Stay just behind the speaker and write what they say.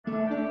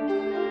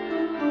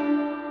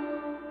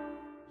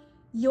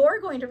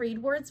You're going to read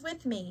words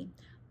with me.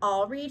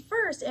 I'll read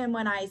first, and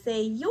when I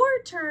say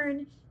your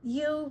turn,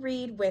 you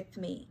read with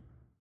me.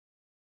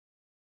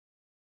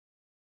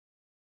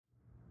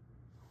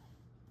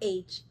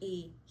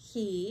 H-E,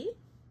 he,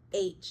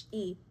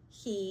 H-E,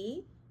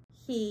 he,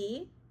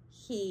 he,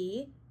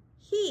 he,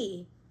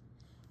 he.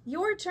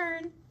 Your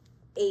turn.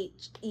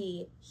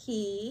 H-E,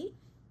 he,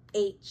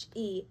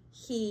 H-E,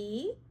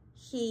 he,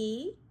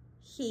 he,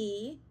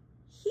 he,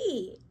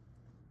 he.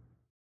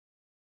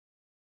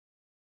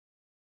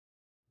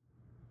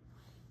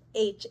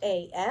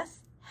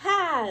 H-A-S,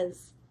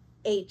 has,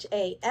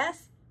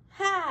 H-A-S,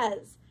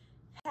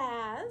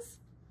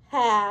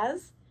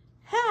 has,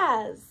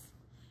 has.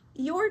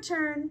 Your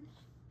turn.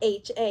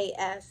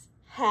 H-A-S,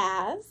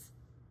 has,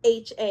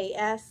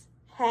 H-A-S,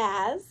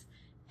 has,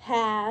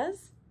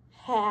 has.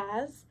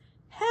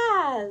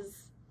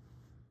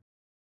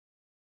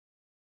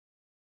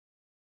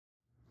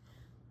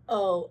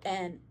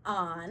 O-N,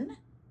 on,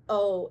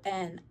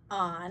 O-N,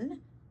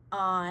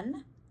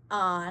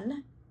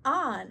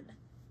 on.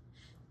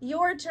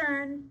 Your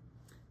turn.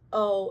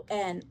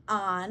 O-N,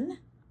 on,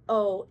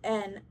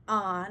 O-N,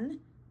 on.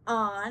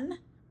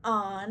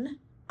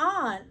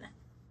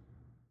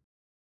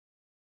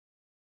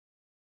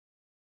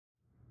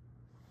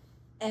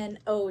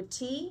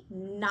 N-O-T,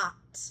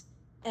 not,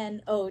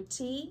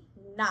 N-O-T,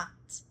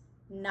 not.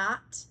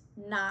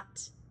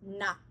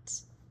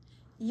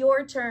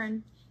 Your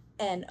turn.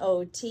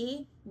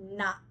 N-O-T,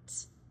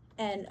 not,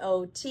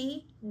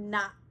 N-O-T,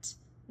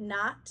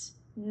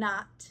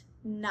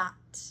 not.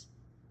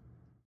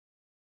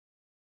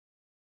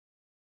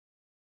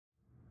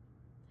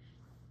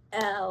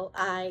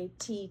 L-I-T-T-L-E,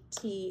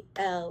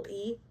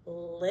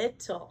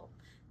 little,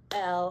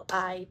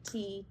 L-I-T-T-L-E,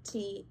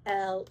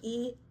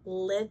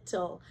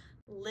 little.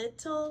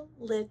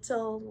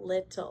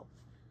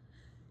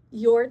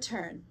 Your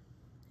turn.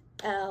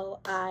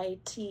 L-I-T-T-L-E,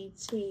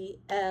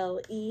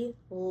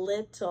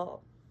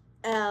 little,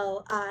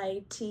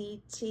 L-I-T-T-L-E,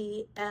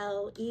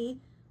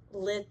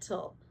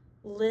 little.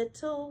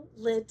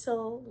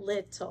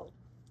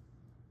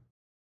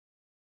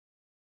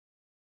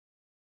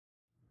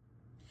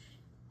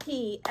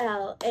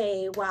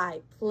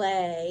 P-L-A-Y,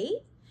 play,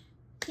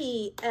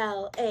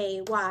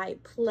 P-L-A-Y,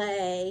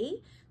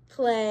 play.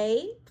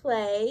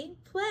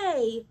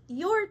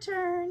 Your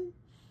turn.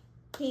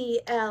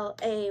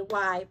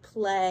 P-L-A-Y,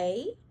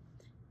 play,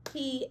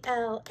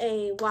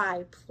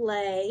 P-L-A-Y,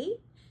 play.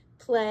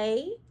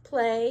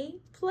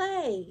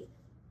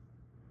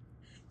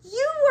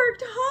 You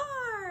worked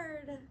hard.